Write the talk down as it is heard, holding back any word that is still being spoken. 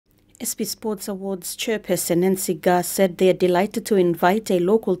SP Sports Awards chairperson Nancy Garr said they are delighted to invite a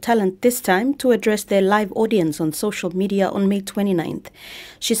local talent this time to address their live audience on social media on May 29th.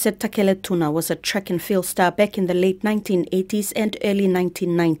 She said Takale Tuna was a track and field star back in the late 1980s and early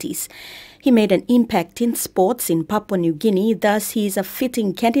 1990s. He made an impact in sports in Papua New Guinea, thus he is a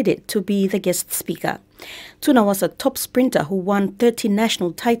fitting candidate to be the guest speaker. Tuna was a top sprinter who won 30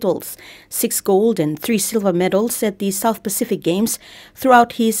 national titles, 6 gold and 3 silver medals at the South Pacific Games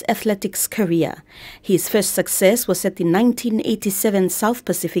throughout his athletics career. His first success was at the 1987 South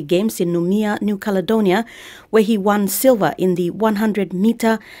Pacific Games in Noumea, New Caledonia, where he won silver in the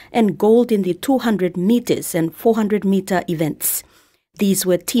 100-meter and gold in the 200 meters and 400-meter events. These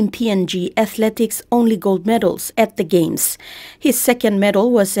were Team PNG Athletics' only gold medals at the Games. His second medal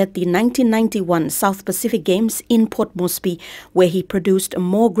was at the 1991 South Pacific Games in Port Moresby, where he produced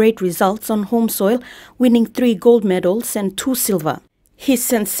more great results on home soil, winning 3 gold medals and 2 silver. His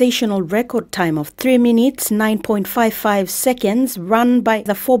sensational record time of 3 minutes 9.55 seconds run by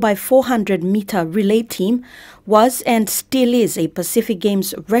the 4x400-meter relay team was and still is a Pacific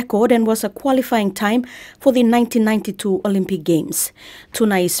Games record and was a qualifying time for the 1992 Olympic Games.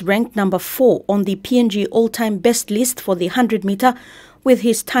 Tuna is ranked number 4 on the PNG all-time best list for the 100-meter with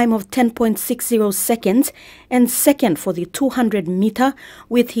his time of 10.60 seconds and second for the 200-meter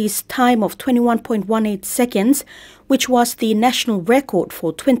with his time of 21.18 seconds, which was the national record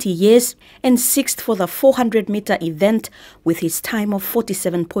for 20 years, and 6th for the 400-meter event with his time of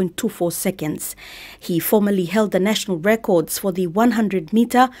 47.24 seconds. He formerly held the national records for the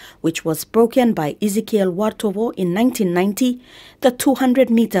 100-meter, which was broken by Ezekiel Wartovo in 1990, the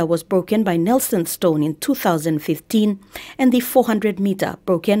 200-meter was broken by Nelson Stone in 2015, and the 400-meter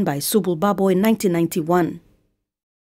broken by Subul Babo in 1991.